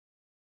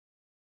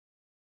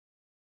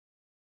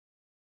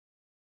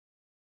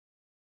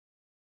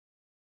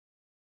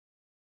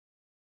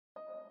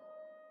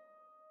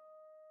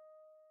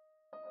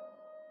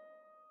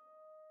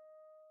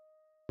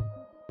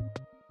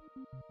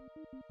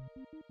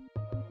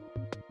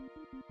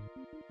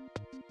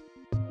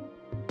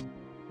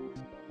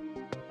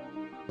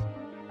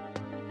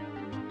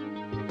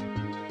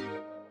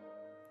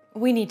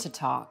We need to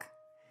talk.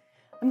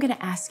 I'm going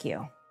to ask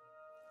you,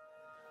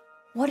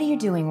 what are you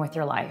doing with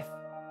your life?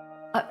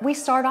 We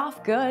start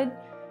off good,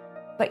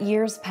 but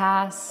years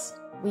pass,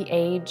 we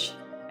age,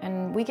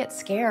 and we get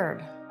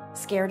scared.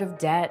 Scared of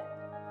debt,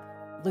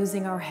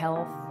 losing our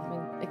health. I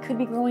mean, it could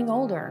be growing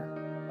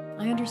older.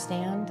 I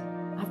understand.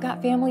 I've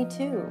got family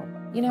too.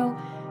 You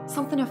know,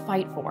 something to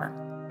fight for.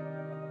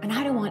 And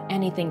I don't want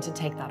anything to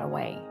take that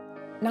away.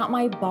 Not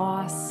my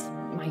boss,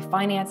 my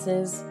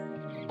finances,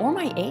 or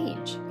my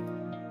age.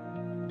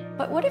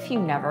 But what if you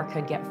never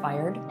could get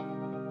fired?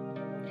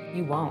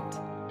 You won't.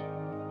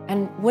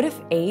 And what if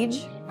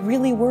age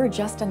really were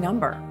just a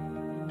number?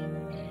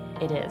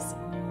 It is.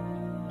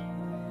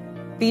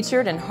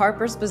 Featured in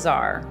Harper's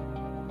Bazaar,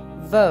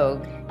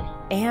 Vogue,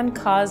 and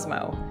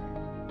Cosmo,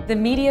 the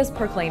media is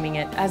proclaiming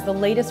it as the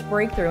latest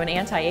breakthrough in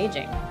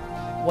anti-aging.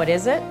 What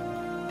is it?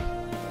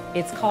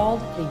 It's called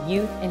the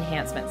Youth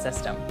Enhancement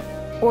System.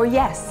 Or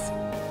YES.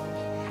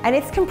 And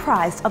it's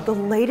comprised of the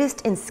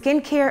latest in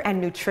skincare and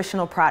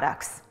nutritional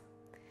products.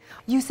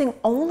 Using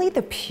only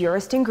the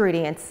purest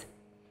ingredients,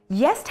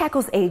 YES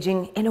tackles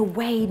aging in a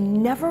way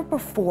never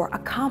before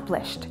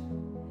accomplished.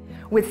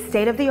 With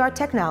state-of-the-art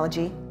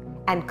technology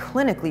and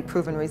clinically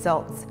proven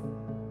results,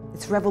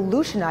 it's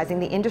revolutionizing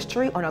the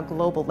industry on a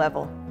global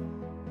level.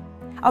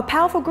 A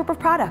powerful group of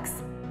products.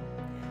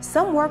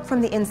 Some work from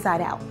the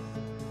inside out,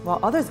 while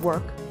others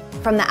work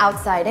from the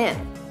outside in.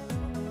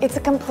 It's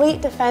a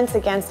complete defense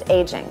against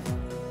aging.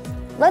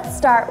 Let's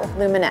start with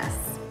Luminesse.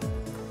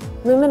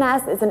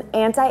 Luminesse is an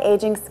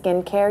anti-aging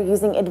skincare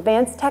using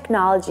advanced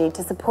technology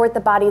to support the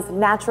body's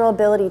natural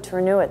ability to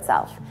renew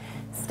itself.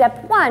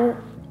 Step 1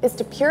 is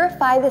to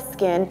purify the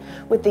skin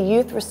with the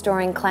Youth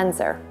Restoring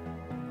Cleanser.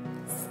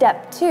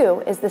 Step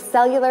 2 is the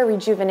Cellular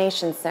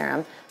Rejuvenation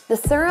Serum. The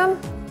serum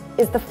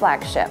is the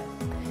flagship.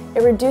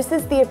 It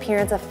reduces the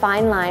appearance of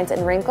fine lines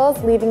and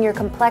wrinkles, leaving your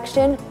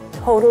complexion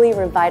totally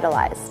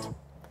revitalized.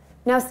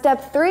 Now,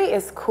 step 3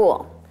 is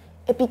cool.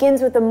 It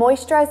begins with the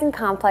moisturizing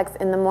complex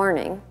in the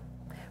morning,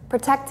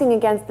 protecting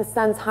against the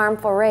sun's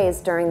harmful rays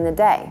during the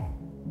day.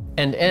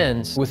 And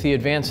ends with the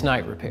Advanced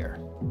Night Repair,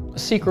 a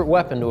secret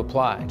weapon to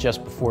apply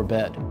just before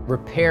bed,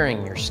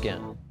 repairing your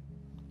skin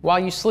while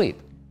you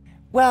sleep.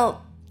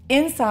 Well,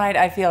 inside,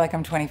 I feel like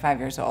I'm 25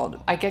 years old.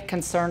 I get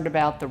concerned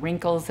about the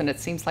wrinkles, and it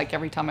seems like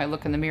every time I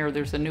look in the mirror,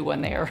 there's a new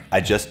one there. I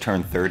just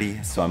turned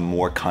 30, so I'm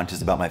more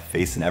conscious about my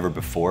face than ever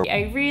before.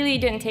 I really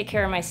didn't take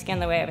care of my skin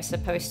the way I was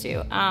supposed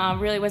to.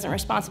 Really wasn't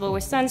responsible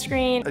with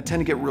sunscreen. I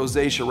tend to get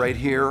rosacea right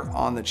here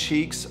on the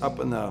cheeks, up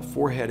in the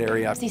forehead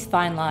area. These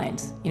fine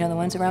lines, you know, the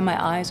ones around my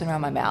eyes and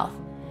around my mouth.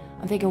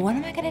 I'm thinking, what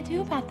am I gonna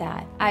do about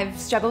that? I've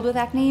struggled with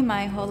acne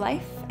my whole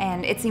life,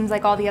 and it seems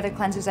like all the other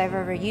cleansers I've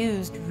ever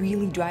used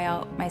really dry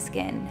out my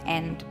skin,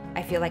 and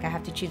I feel like I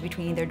have to choose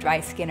between either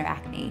dry skin or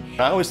acne.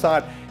 I always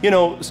thought, you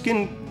know,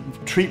 skin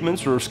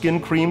treatments or skin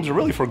creams are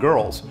really for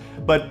girls.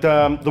 But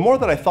the more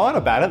that I thought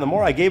about it, the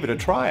more I gave it a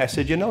try, I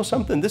said, you know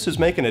something, this is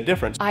making a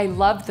difference. I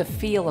love the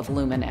feel of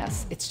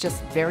Luminesse. It's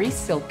just very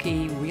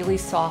silky, really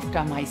soft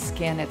on my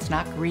skin. It's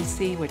not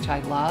greasy, which I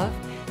love.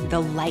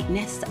 The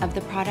lightness of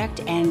the product,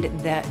 and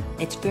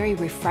it's very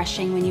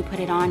refreshing when you put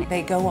it on.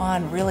 They go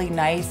on really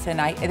nice, and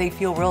they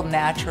feel real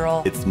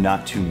natural. It's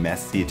not too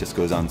messy, it just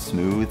goes on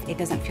smooth. It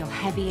doesn't feel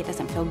heavy, it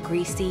doesn't feel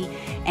greasy,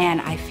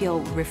 and I feel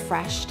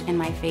refreshed in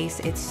my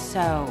face. It's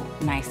so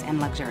nice and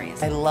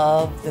luxurious. I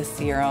love the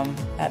serum.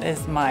 That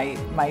is my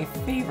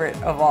favorite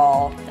of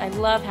all. I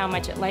love how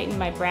much it lightened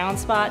my brown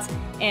spots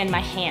and my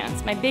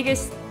hands. My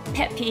biggest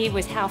pet peeve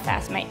was how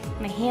fast my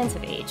hands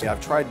have aged.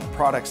 I've tried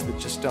products that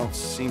just don't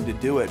seem to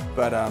do it,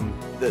 but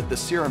the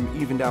serum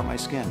evened out my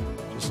skin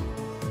just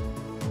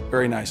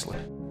very nicely.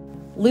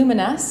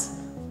 Luminesse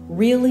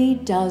really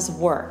does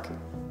work.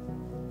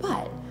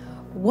 But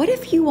what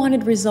if you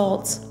wanted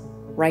results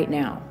right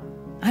now?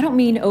 I don't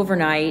mean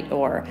overnight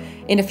or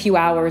in a few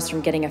hours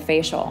from getting a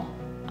facial.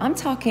 I'm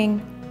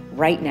talking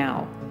right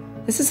now.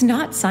 This is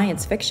not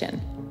science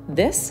fiction.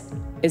 This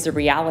is a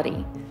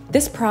reality.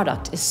 This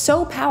product is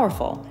so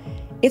powerful.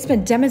 It's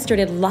been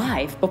demonstrated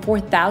live before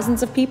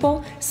thousands of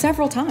people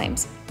several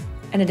times,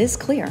 and it is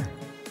clear.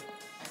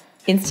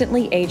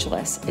 Instantly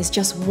Ageless is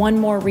just one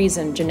more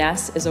reason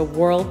Jeunesse is a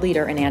world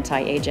leader in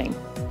anti-aging,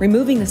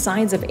 removing the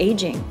signs of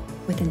aging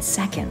within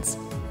seconds.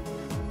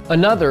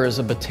 Another is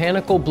a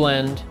botanical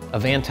blend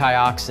of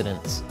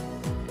antioxidants.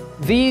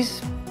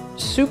 These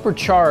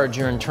supercharge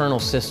your internal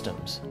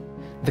systems.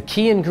 The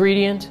key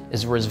ingredient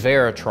is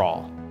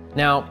resveratrol.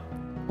 Now,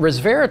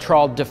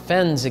 resveratrol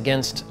defends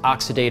against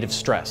oxidative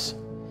stress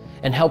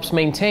and helps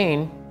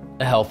maintain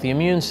a healthy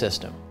immune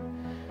system.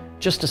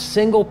 Just a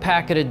single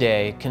packet a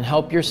day can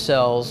help your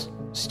cells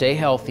stay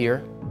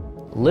healthier,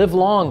 live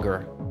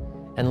longer,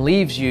 and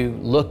leaves you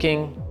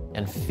looking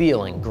and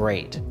feeling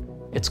great.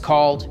 It's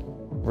called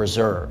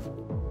Reserve.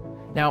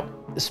 Now,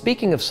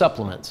 speaking of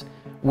supplements,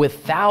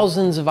 with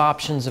thousands of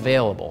options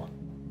available,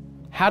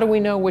 how do we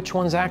know which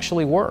ones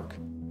actually work?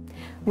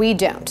 We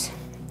don't.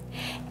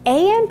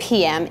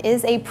 AM/PM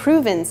is a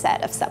proven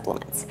set of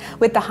supplements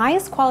with the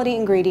highest quality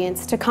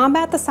ingredients to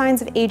combat the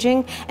signs of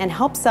aging and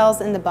help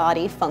cells in the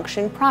body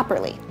function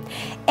properly.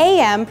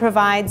 AM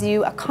provides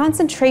you a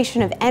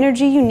concentration of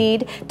energy you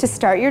need to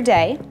start your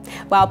day,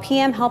 while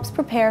PM helps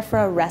prepare for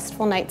a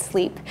restful night's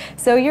sleep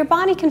so your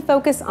body can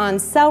focus on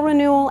cell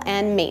renewal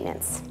and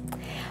maintenance.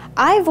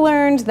 I've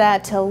learned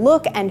that to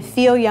look and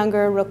feel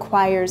younger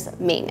requires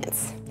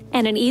maintenance.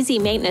 And an easy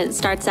maintenance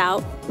starts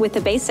out with the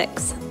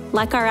basics,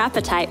 like our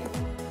appetite.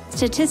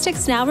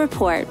 Statistics now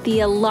report the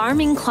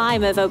alarming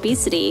climb of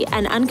obesity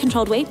and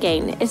uncontrolled weight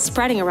gain is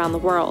spreading around the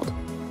world.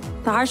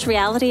 The harsh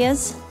reality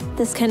is,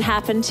 this can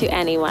happen to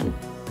anyone.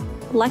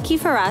 Lucky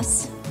for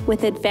us,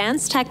 with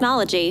advanced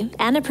technology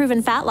and a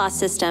proven fat loss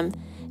system,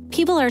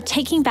 people are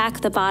taking back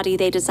the body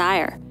they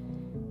desire.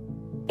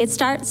 It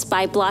starts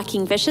by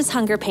blocking vicious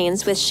hunger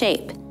pains with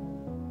Shape,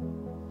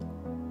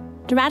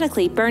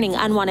 dramatically burning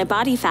unwanted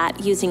body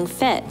fat using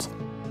Fit,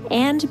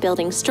 and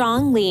building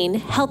strong, lean,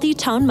 healthy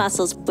toned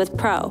muscles with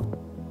Pro.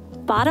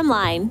 Bottom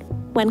line,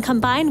 when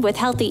combined with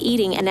healthy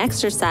eating and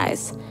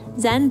exercise,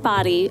 Zen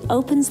Body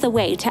opens the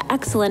way to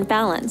excellent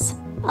balance,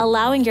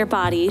 allowing your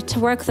body to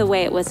work the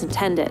way it was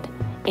intended,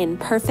 in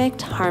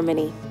perfect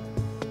harmony.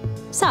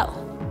 So,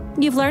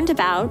 you've learned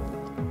about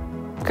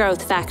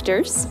growth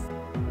factors,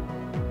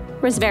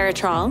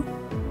 resveratrol,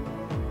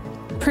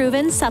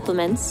 proven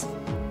supplements,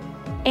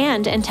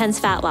 and intense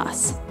fat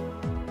loss.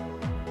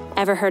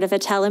 Ever heard of a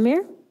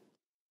telomere?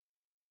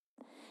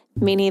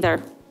 Me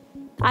neither.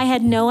 I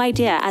had no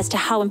idea as to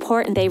how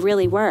important they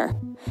really were.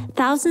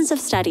 Thousands of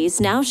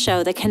studies now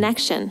show the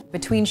connection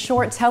between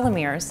short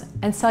telomeres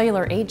and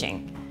cellular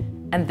aging.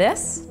 And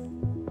this?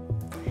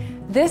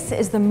 This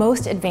is the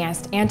most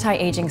advanced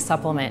anti-aging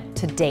supplement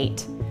to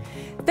date.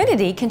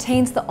 Vinity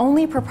contains the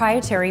only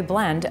proprietary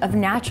blend of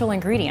natural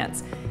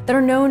ingredients that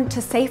are known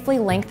to safely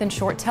lengthen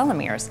short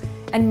telomeres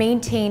and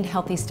maintain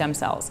healthy stem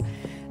cells.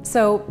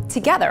 So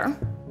together,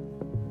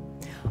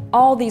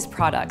 all these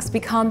products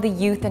become the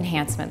youth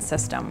enhancement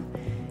system.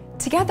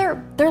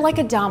 Together, they're like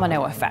a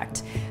domino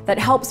effect that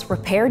helps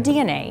repair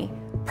DNA,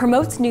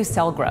 promotes new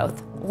cell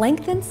growth,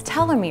 lengthens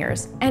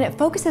telomeres, and it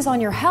focuses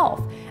on your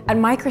health at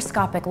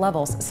microscopic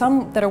levels,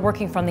 some that are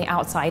working from the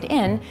outside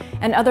in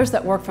and others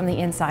that work from the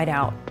inside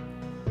out.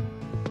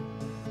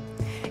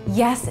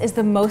 Yes is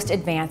the most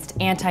advanced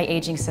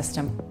anti-aging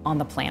system on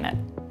the planet,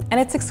 and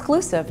it's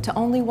exclusive to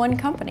only one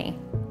company,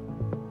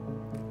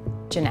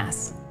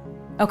 Jeunesse.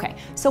 Okay,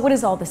 so what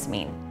does all this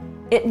mean?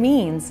 It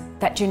means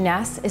that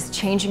Jeunesse is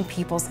changing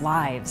people's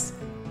lives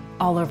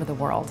all over the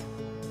world.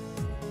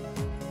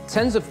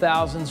 Tens of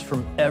thousands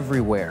from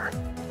everywhere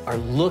are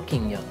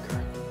looking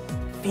younger,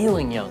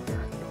 feeling younger.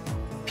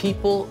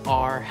 People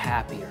are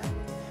happier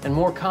and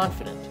more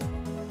confident,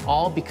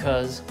 all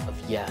because of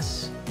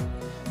yes.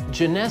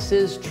 Jeunesse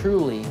is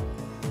truly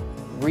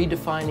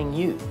redefining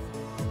youth.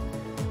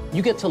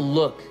 You get to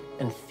look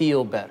and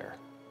feel better.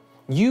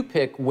 You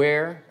pick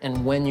where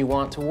and when you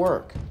want to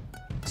work.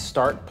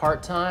 Start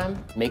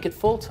part-time, make it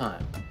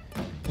full-time.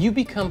 You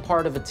become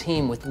part of a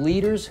team with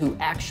leaders who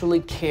actually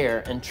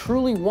care and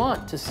truly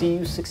want to see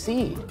you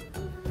succeed.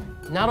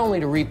 Not only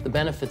to reap the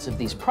benefits of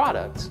these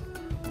products,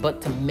 but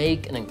to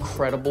make an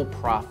incredible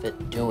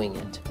profit doing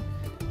it.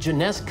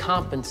 Jeunesse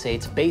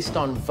compensates based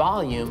on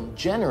volume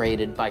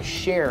generated by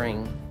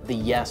sharing the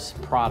yes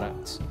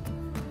products.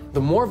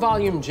 The more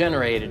volume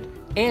generated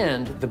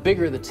and the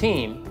bigger the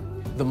team,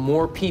 the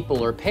more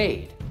people are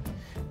paid.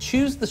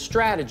 Choose the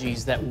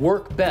strategies that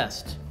work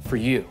best for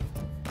you.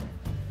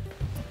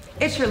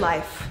 It's your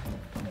life,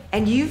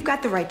 and you've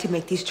got the right to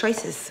make these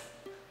choices.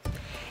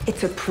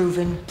 It's a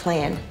proven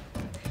plan.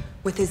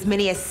 With as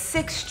many as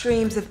 6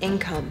 streams of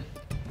income,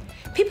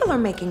 people are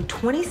making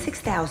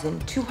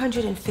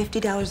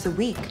 $26,250 a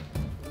week.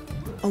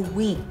 A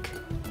week.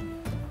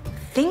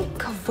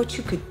 Think of what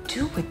you could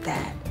do with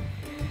that.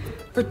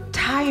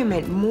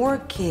 Retirement,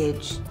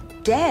 mortgage,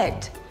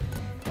 debt.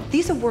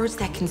 These are words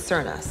that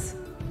concern us,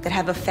 that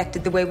have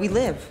affected the way we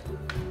live.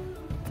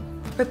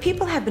 But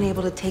people have been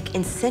able to take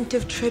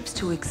incentive trips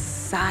to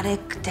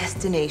exotic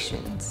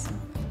destinations,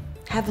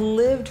 have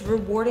lived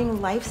rewarding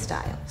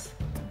lifestyles,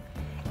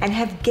 and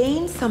have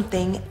gained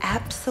something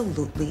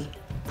absolutely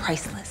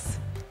priceless.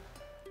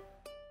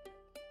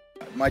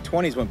 My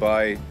 20s went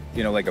by,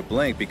 like a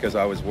blink because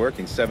I was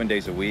working 7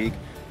 days a week,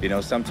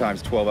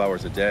 sometimes 12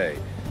 hours a day.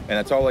 And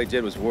that's all I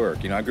did was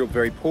work. I grew up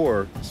very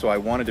poor, so I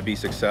wanted to be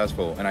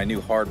successful, and I knew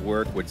hard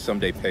work would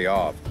someday pay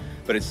off.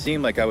 But it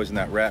seemed like I was in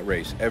that rat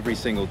race every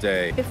single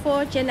day.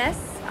 Before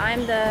Jeunesse,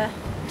 I'm the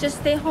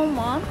just stay-home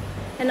mom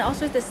and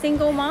also the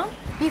single mom.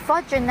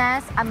 Before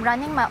Jeunesse, I'm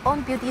running my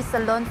own beauty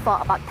salon for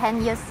about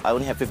 10 years. I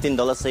only have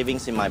 $15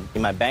 savings in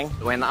my bank.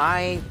 When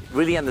I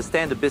really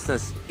understand the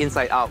business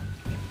inside out,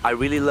 I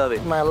really love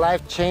it. My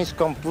life changed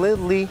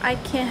completely. I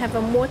can have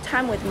more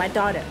time with my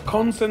daughter.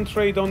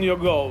 Concentrate on your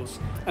goals,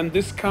 and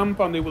this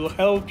company will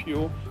help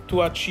you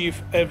to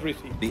achieve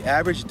everything. The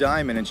average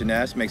diamond in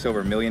Jeunesse makes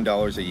over $1 million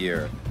a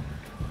year.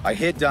 I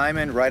hit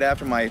diamond right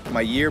after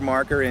my year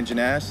marker in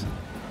Jeunesse,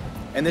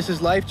 and this is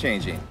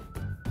life-changing.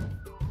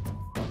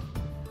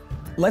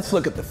 Let's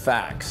look at the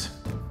facts.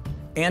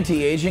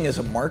 Anti-aging as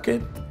a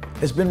market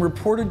has been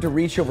reported to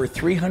reach over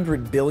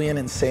 $300 billion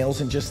in sales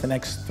in just the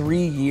next 3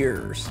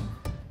 years.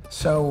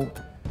 So,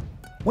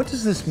 what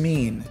does this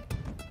mean?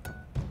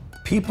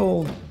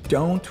 People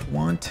don't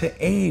want to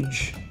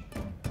age.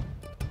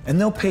 And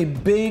they'll pay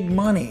big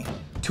money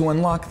to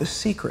unlock the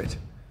secret.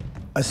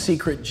 A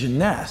secret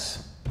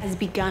Jeunesse has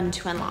begun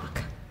to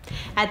unlock.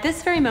 At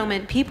this very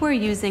moment, people are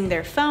using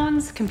their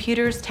phones,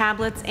 computers,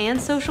 tablets, and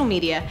social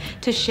media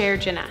to share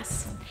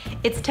Jeunesse.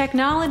 It's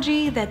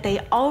technology that they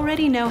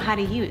already know how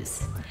to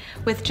use.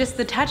 With just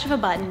the touch of a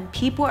button,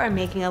 people are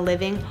making a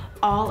living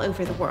all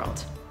over the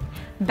world.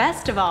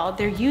 Best of all,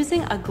 they're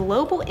using a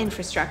global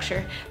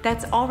infrastructure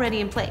that's already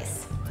in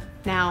place.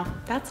 Now,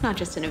 that's not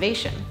just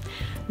innovation,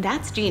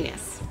 that's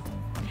genius.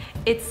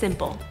 It's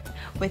simple.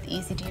 With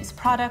easy-to-use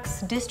products,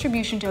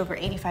 distribution to over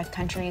 85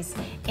 countries,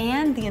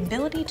 and the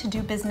ability to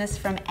do business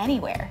from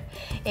anywhere.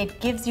 It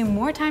gives you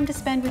more time to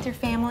spend with your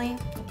family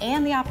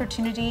and the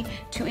opportunity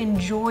to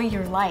enjoy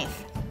your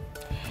life.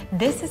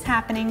 This is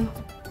happening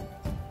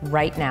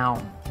right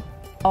now,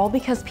 all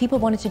because people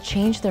wanted to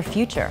change their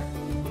future.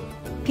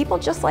 People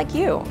just like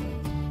you.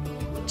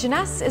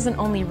 Jeunesse isn't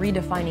only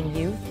redefining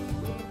youth,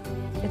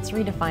 it's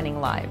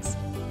redefining lives.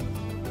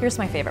 Here's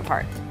my favorite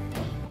part,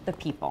 the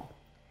people.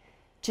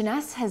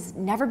 Jeunesse has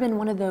never been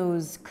one of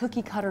those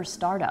cookie-cutter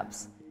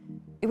startups.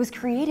 It was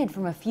created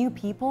from a few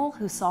people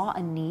who saw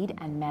a need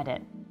and met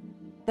it.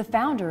 The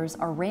founders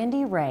are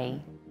Randy Ray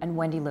and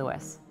Wendy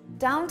Lewis.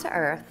 Down to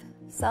earth,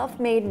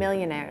 self-made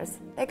millionaires,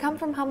 they come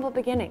from humble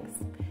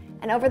beginnings.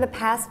 And over the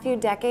past few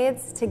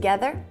decades,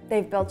 together,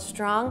 they've built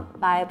strong,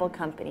 viable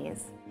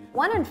companies.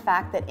 One, in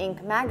fact, that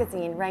Inc.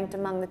 magazine ranked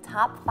among the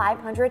top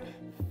 500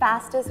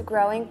 fastest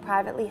growing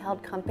privately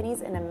held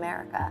companies in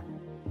America.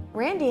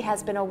 Randy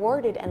has been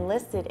awarded and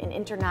listed in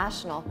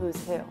international who's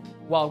who.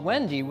 While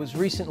Wendy was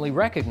recently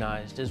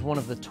recognized as one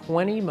of the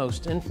 20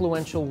 most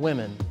influential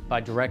women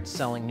by Direct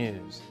Selling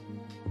News.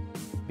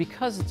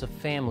 Because it's a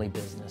family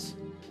business,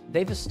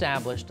 they've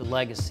established a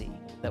legacy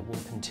that will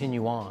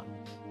continue on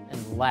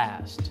and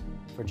last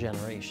for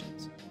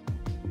generations.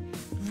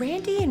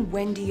 Randy and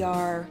Wendy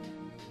are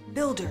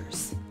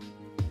builders.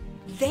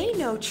 They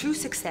know true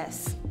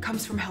success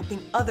comes from helping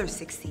others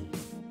succeed.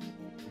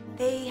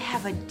 They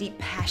have a deep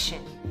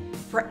passion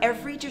for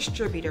every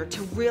distributor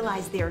to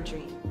realize their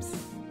dreams.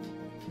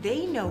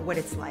 They know what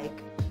it's like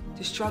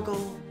to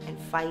struggle and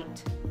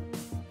fight,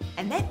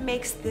 and that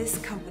makes this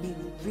company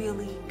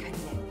really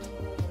connect.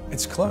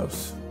 It's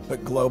close,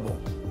 but global.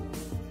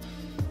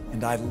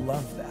 And I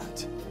love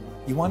that.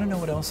 You want to know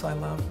what else I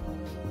love?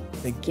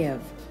 They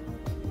give.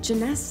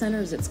 Jeunesse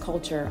centers its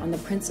culture on the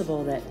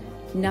principle that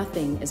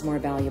nothing is more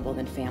valuable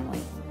than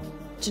family.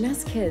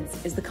 Jeunesse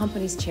Kids is the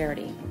company's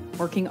charity,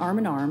 working arm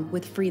in arm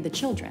with Free the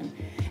Children,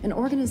 an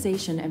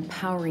organization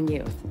empowering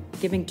youth,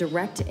 giving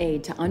direct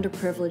aid to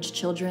underprivileged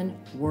children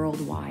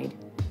worldwide.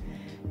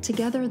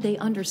 Together, they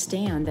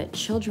understand that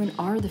children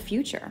are the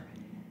future.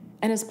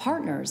 And as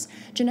partners,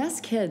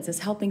 Jeunesse Kids is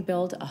helping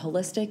build a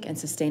holistic and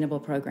sustainable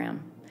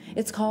program.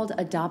 It's called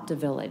Adopt a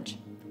Village,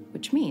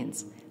 which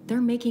means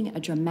they're making a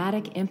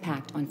dramatic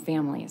impact on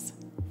families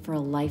for a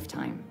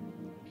lifetime.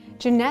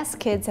 Jeunesse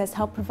Kids has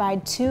helped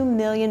provide 2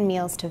 million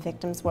meals to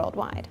victims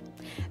worldwide.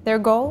 Their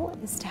goal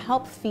is to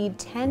help feed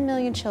 10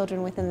 million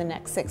children within the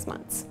next 6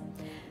 months.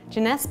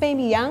 Jeunesse may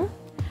be young,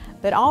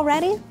 but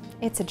already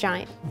it's a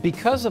giant.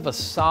 Because of a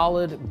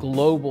solid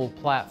global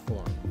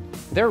platform,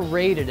 they're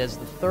rated as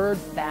the 3rd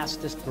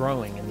fastest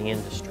growing in the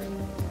industry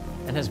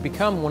and has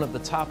become one of the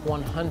top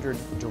 100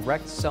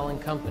 direct selling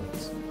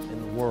companies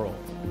in the world.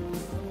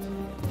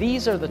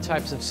 These are the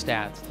types of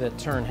stats that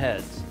turn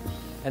heads,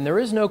 and there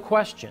is no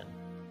question,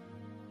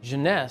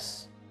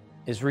 Jeunesse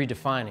is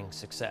redefining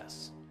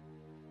success.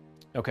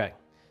 Okay,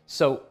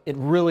 so it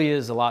really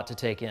is a lot to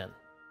take in.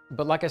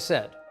 But like I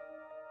said,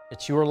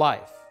 it's your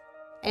life.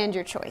 And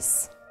your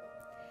choice.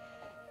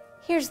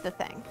 Here's the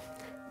thing.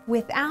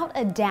 Without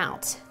a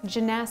doubt,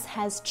 Jeunesse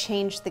has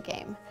changed the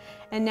game.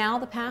 And now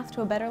the path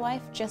to a better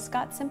life just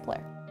got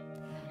simpler.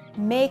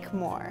 Make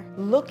more.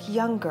 Look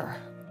younger.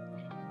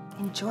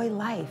 Enjoy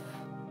life.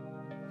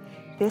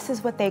 This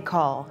is what they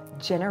call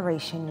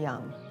Generation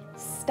Young.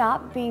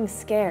 Stop being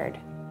scared.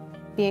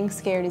 Being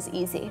scared is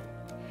easy.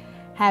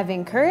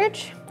 Having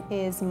courage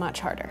is much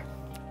harder.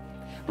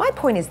 My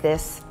point is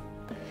this.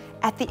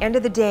 At the end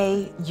of the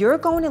day, you're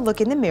going to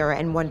look in the mirror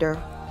and wonder,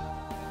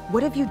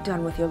 what have you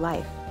done with your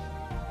life?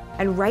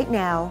 And right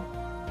now,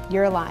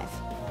 you're alive.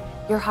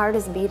 Your heart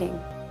is beating.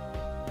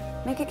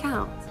 Make it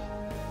count.